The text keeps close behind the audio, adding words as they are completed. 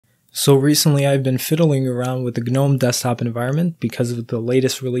So recently I've been fiddling around with the GNOME desktop environment because of the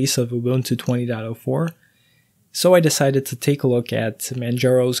latest release of Ubuntu 20.04. So I decided to take a look at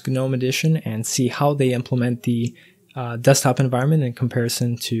Manjaro's GNOME edition and see how they implement the desktop environment in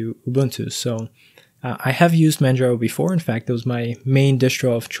comparison to Ubuntu. So I have used Manjaro before. In fact, it was my main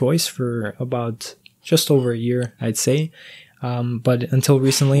distro of choice for about just over a year, I'd say. But until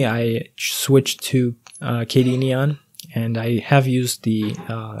recently, I switched to KDE Neon, and I have used the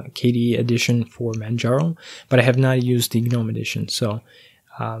KDE edition for Manjaro, but I have not used the GNOME edition. So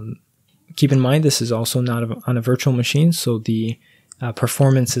keep in mind, this is also not on a virtual machine, so the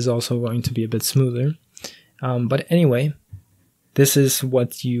performance is also going to be a bit smoother. But anyway, this is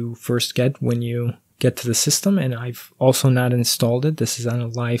what you first get when you get to the system, and I've also not installed it. This is on a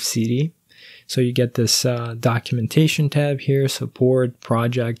live CD. So you get this documentation tab here, support,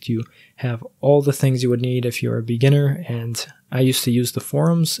 project. You have all the things you would need if you're a beginner. And I used to use the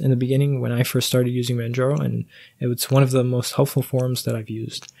forums in the beginning when I first started using Manjaro, and it was one of the most helpful forums that I've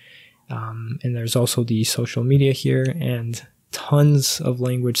used. And there's also the social media here and tons of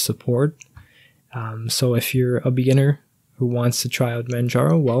language support. So if you're a beginner who wants to try out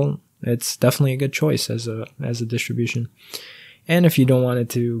Manjaro, well, it's definitely a good choice as a distribution. And if you don't want it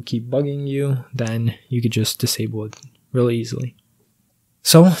to keep bugging you, then you could just disable it really easily.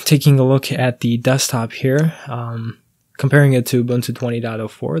 So taking a look at the desktop here, comparing it to Ubuntu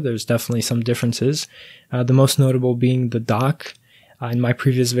 20.04, there's definitely some differences. The most notable being the dock. In my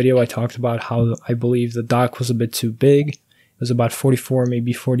previous video, I talked about how I believe the dock was a bit too big. It was about 44,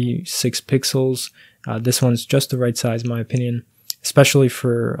 maybe 46 pixels. This one's just the right size, in my opinion, especially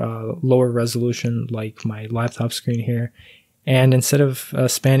for lower resolution like my laptop screen here. And instead of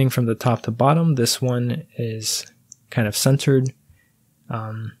spanning from the top to bottom, this one is kind of centered.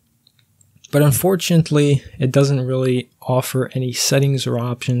 But unfortunately, it doesn't really offer any settings or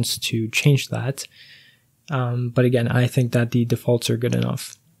options to change that. But again, I think that the defaults are good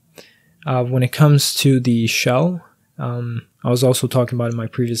enough. When it comes to the shell, I was also talking about in my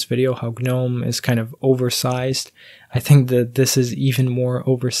previous video how GNOME is kind of oversized. I think that this is even more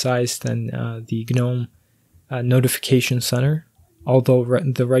oversized than the GNOME notification center, although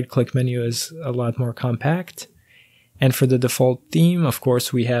the right-click menu is a lot more compact. And for the default theme, of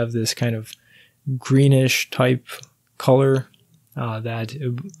course, we have this kind of greenish type color that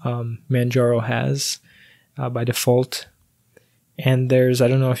Manjaro has by default. And there's, I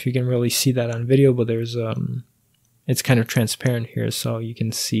don't know if you can really see that on video, but there's it's kind of transparent here, so you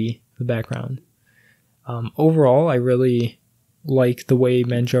can see the background. Overall, I really like the way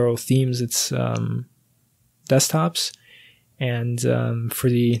Manjaro themes its desktops, and for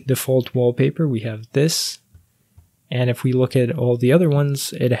the default wallpaper we have this, and if we look at all the other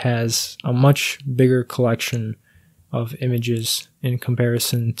ones, it has a much bigger collection of images in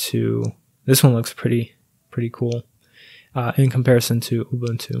comparison to this one. Looks pretty cool in comparison to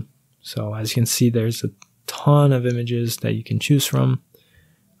Ubuntu. So as you can see, there's a ton of images that you can choose from.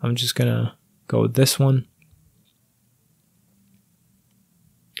 I'm just gonna go with this one.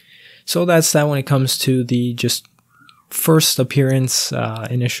 So that's that when it comes to the just first appearance,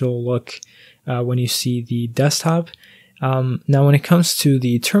 initial look when you see the desktop. Now when it comes to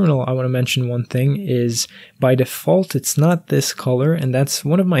the terminal, I want to mention one thing is by default it's not this color, and that's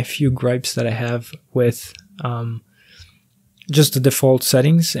one of my few gripes that I have with just the default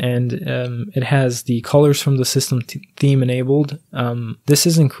settings, and it has the colors from the system theme enabled. This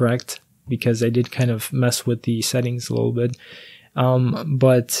isn't correct because I did kind of mess with the settings a little bit,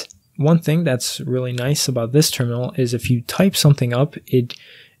 but one thing that's really nice about this terminal is if you type something up, it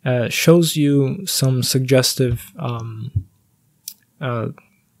shows you some suggestive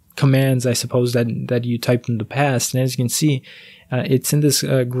commands, I suppose, that you typed in the past. And as you can see, it's in this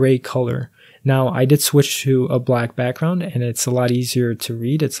gray color. Now, I did switch to a black background, and it's a lot easier to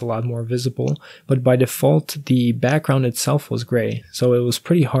read. It's a lot more visible. But by default, the background itself was gray. So it was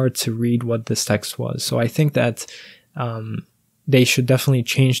pretty hard to read what this text was. So I think that they should definitely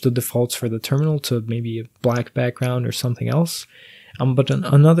change the defaults for the terminal to maybe a black background or something else. But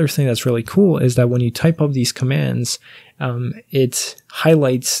another thing that's really cool is that when you type up these commands, it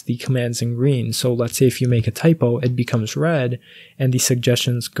highlights the commands in green. So let's say if you make a typo, it becomes red and the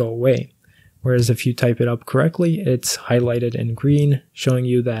suggestions go away. Whereas if you type it up correctly, it's highlighted in green, showing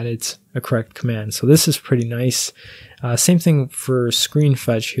you that it's a correct command. So this is pretty nice. Same thing for screen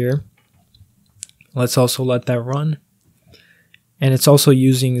fetch here. Let's also let that run. And it's also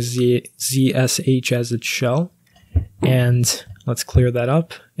using ZSH as its shell. And let's clear that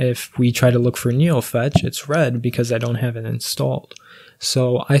up. If we try to look for NeoFetch, it's red because I don't have it installed.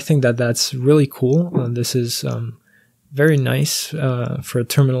 So I think that that's really cool. This is very nice for a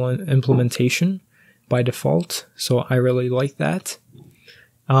terminal implementation by default, so I really like that.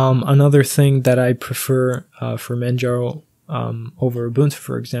 Another thing that I prefer for Manjaro over Ubuntu,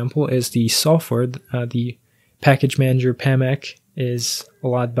 for example, is the software. The package manager PAMAC is a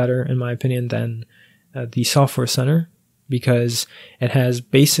lot better, in my opinion, than the Software Center, because it has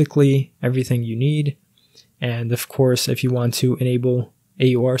basically everything you need. And of course, if you want to enable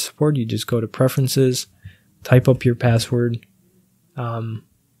AUR support, you just go to Preferences, type up your password, and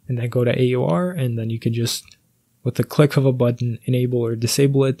then go to AUR, and then you can just, with the click of a button, enable or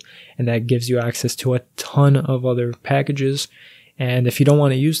disable it, and that gives you access to a ton of other packages. And if you don't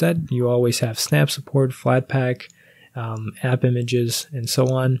want to use that, you always have Snap support, Flatpak, app images, and so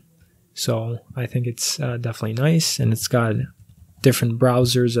on. So I think it's definitely nice, and it's got different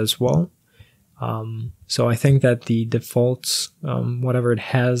browsers as well. So I think that the defaults, whatever it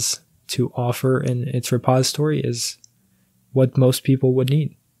has to offer in its repository, is what most people would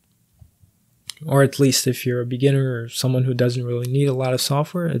need. Or at least if you're a beginner or someone who doesn't really need a lot of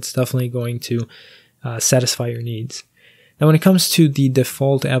software, it's definitely going to satisfy your needs. Now, when it comes to the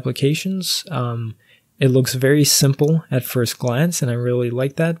default applications, it looks very simple at first glance, and I really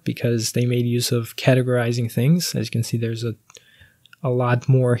like that because they made use of categorizing things. As you can see, there's a lot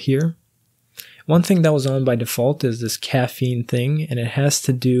more here. One thing that was on by default is this caffeine thing, and it has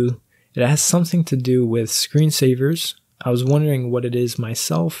something to do with screensavers. I was wondering what it is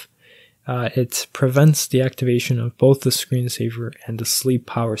myself. It prevents the activation of both the screensaver and the sleep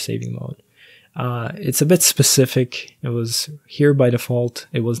power saving mode. It's a bit specific. It was here by default.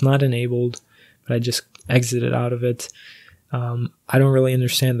 It was not enabled, but I just exited out of it. I don't really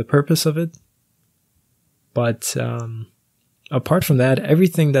understand the purpose of it, but apart from that,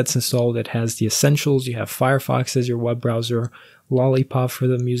 everything that's installed, it has the essentials. You have Firefox as your web browser, Lollipop for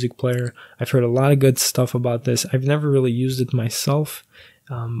the music player. I've heard a lot of good stuff about this. I've never really used it myself,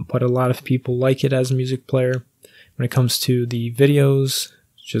 but a lot of people like it as a music player. When it comes to the videos,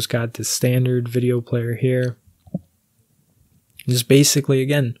 just got the standard video player here. Just basically,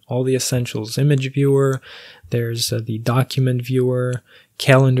 again, all the essentials. Image viewer, there's the document viewer,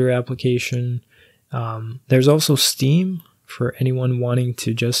 calendar application. There's also Steam for anyone wanting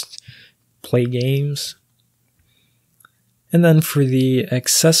to just play games. And then for the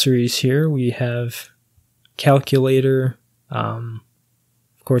accessories here, we have calculator, of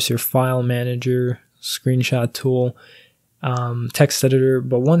course your file manager, screenshot tool, text editor.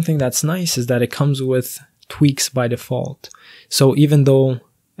 But one thing that's nice is that it comes with tweaks by default. So even though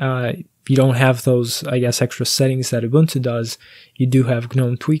you don't have those, I guess, extra settings that Ubuntu does, you do have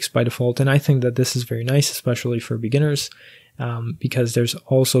GNOME tweaks by default. And I think that this is very nice, especially for beginners, because there's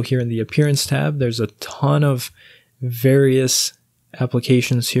also here in the Appearance tab, there's a ton of various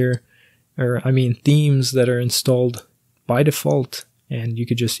applications here, or I mean themes that are installed by default, and you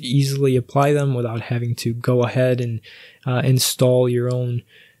could just easily apply them without having to go ahead and install your own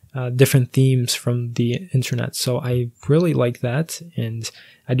different themes from the internet. So I really like that, and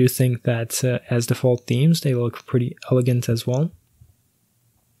I do think that as default themes, they look pretty elegant as well.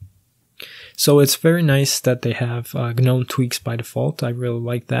 So it's very nice that they have GNOME tweaks by default. I really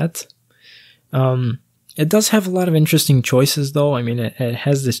like that. It does have a lot of interesting choices though. I mean, it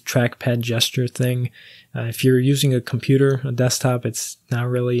has this trackpad gesture thing. If you're using a computer, a desktop, it's not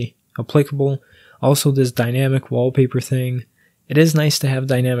really applicable. Also this dynamic wallpaper thing. It is nice to have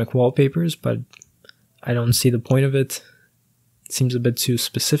dynamic wallpapers, but I don't see the point of it. It seems a bit too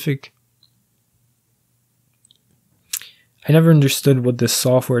specific. I never understood what this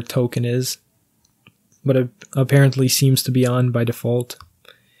software token is, but it apparently seems to be on by default.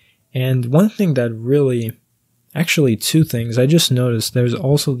 And one thing that really, actually two things, I just noticed there's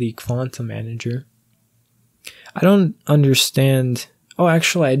also the Quantum Manager. I don't understand. Oh,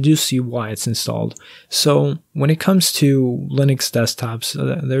 actually, I do see why it's installed. So when it comes to Linux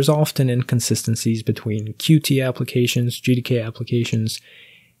desktops, there's often inconsistencies between Qt applications, GDK applications,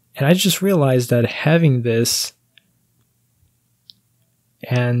 and I just realized that having this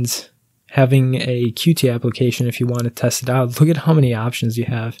and having a Qt application, if you want to test it out, look at how many options you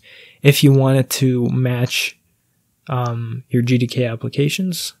have. If you wanted to match your GDK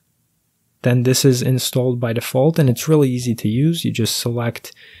applications, then this is installed by default, and it's really easy to use. You just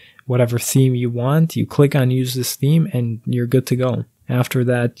select whatever theme you want, you click on use this theme, and you're good to go. After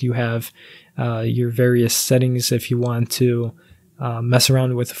that, you have your various settings if you want to mess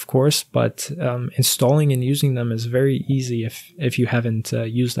around with, of course, but installing and using them is very easy if you haven't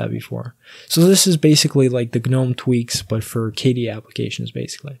used that before. So this is basically like the GNOME tweaks, but for KDE applications,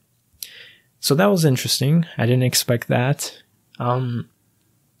 basically. So that was interesting. I didn't expect that.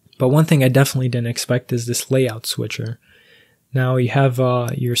 But one thing I definitely didn't expect is this layout switcher. Now you have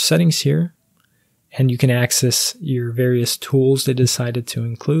your settings here, and you can access your various tools they decided to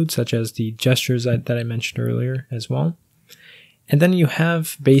include, such as the gestures that I mentioned earlier as well. And then you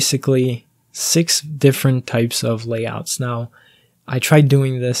have basically 6 different types of layouts. Now, I tried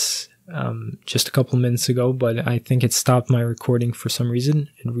doing this just a couple minutes ago, but I think it stopped my recording for some reason.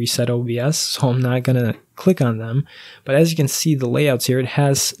 It reset OBS, so I'm not going to click on them. But as you can see, the layouts here, it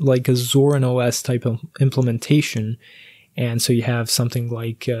has like a Zorin OS type of implementation. And so you have something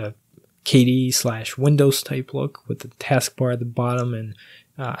like KDE/Windows type look with the taskbar at the bottom and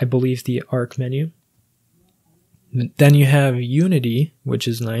I believe the arc menu. Then you have Unity, which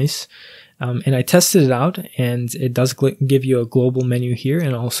is nice. And I tested it out, and it does give you a global menu here,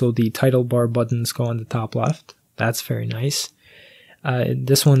 and also the title bar buttons go on the top left. That's very nice.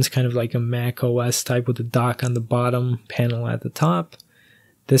 This one's kind of like a Mac OS type with a dock on the bottom, panel at the top.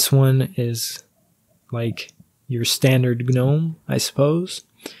 This one is like your standard GNOME, I suppose.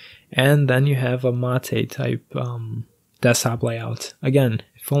 And then you have a Mate type desktop layout. Again,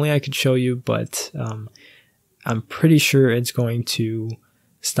 if only I could show you, but I'm pretty sure it's going to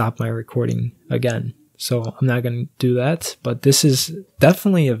stop my recording again. So I'm not going to do that, but this is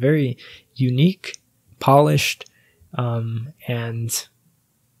definitely a very unique, polished, and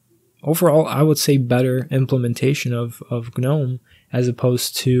overall, I would say better implementation of GNOME as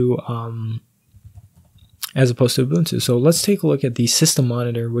opposed to Ubuntu. So let's take a look at the system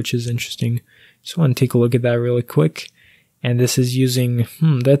monitor, which is interesting. Just want to take a look at that really quick. And this is using,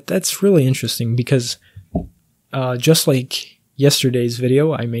 that's really interesting because just like yesterday's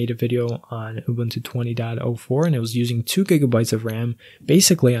video, I made a video on Ubuntu 20.04 and it was using 2 GB of RAM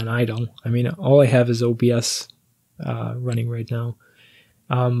basically on idle. I mean, all I have is OBS running right now.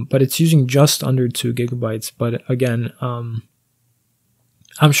 But it's using just under 2 GB. But again, I'm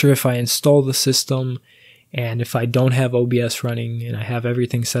sure if I install the system and if I don't have OBS running and I have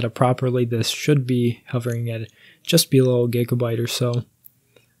everything set up properly, this should be hovering at just below a gigabyte or so.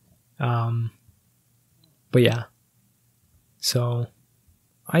 But yeah, so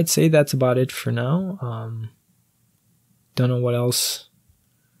I'd say that's about it for now. Don't know what else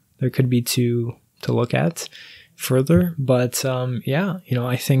there could be to look at further, but yeah,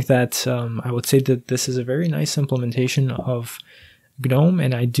 I think that I would say that this is a very nice implementation of GNOME,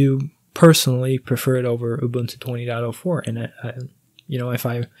 and I do personally prefer it over Ubuntu 20.04. And if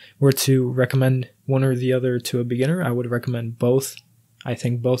I were to recommend one or the other to a beginner, I would recommend both. I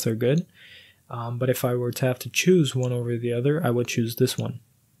think both are good. But if I were to have to choose one over the other, I would choose this one.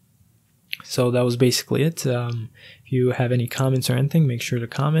 So that was basically it. If you have any comments or anything, make sure to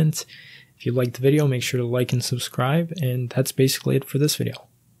comment. If you liked the video, make sure to like and subscribe. And that's basically it for this video.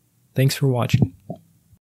 Thanks for watching.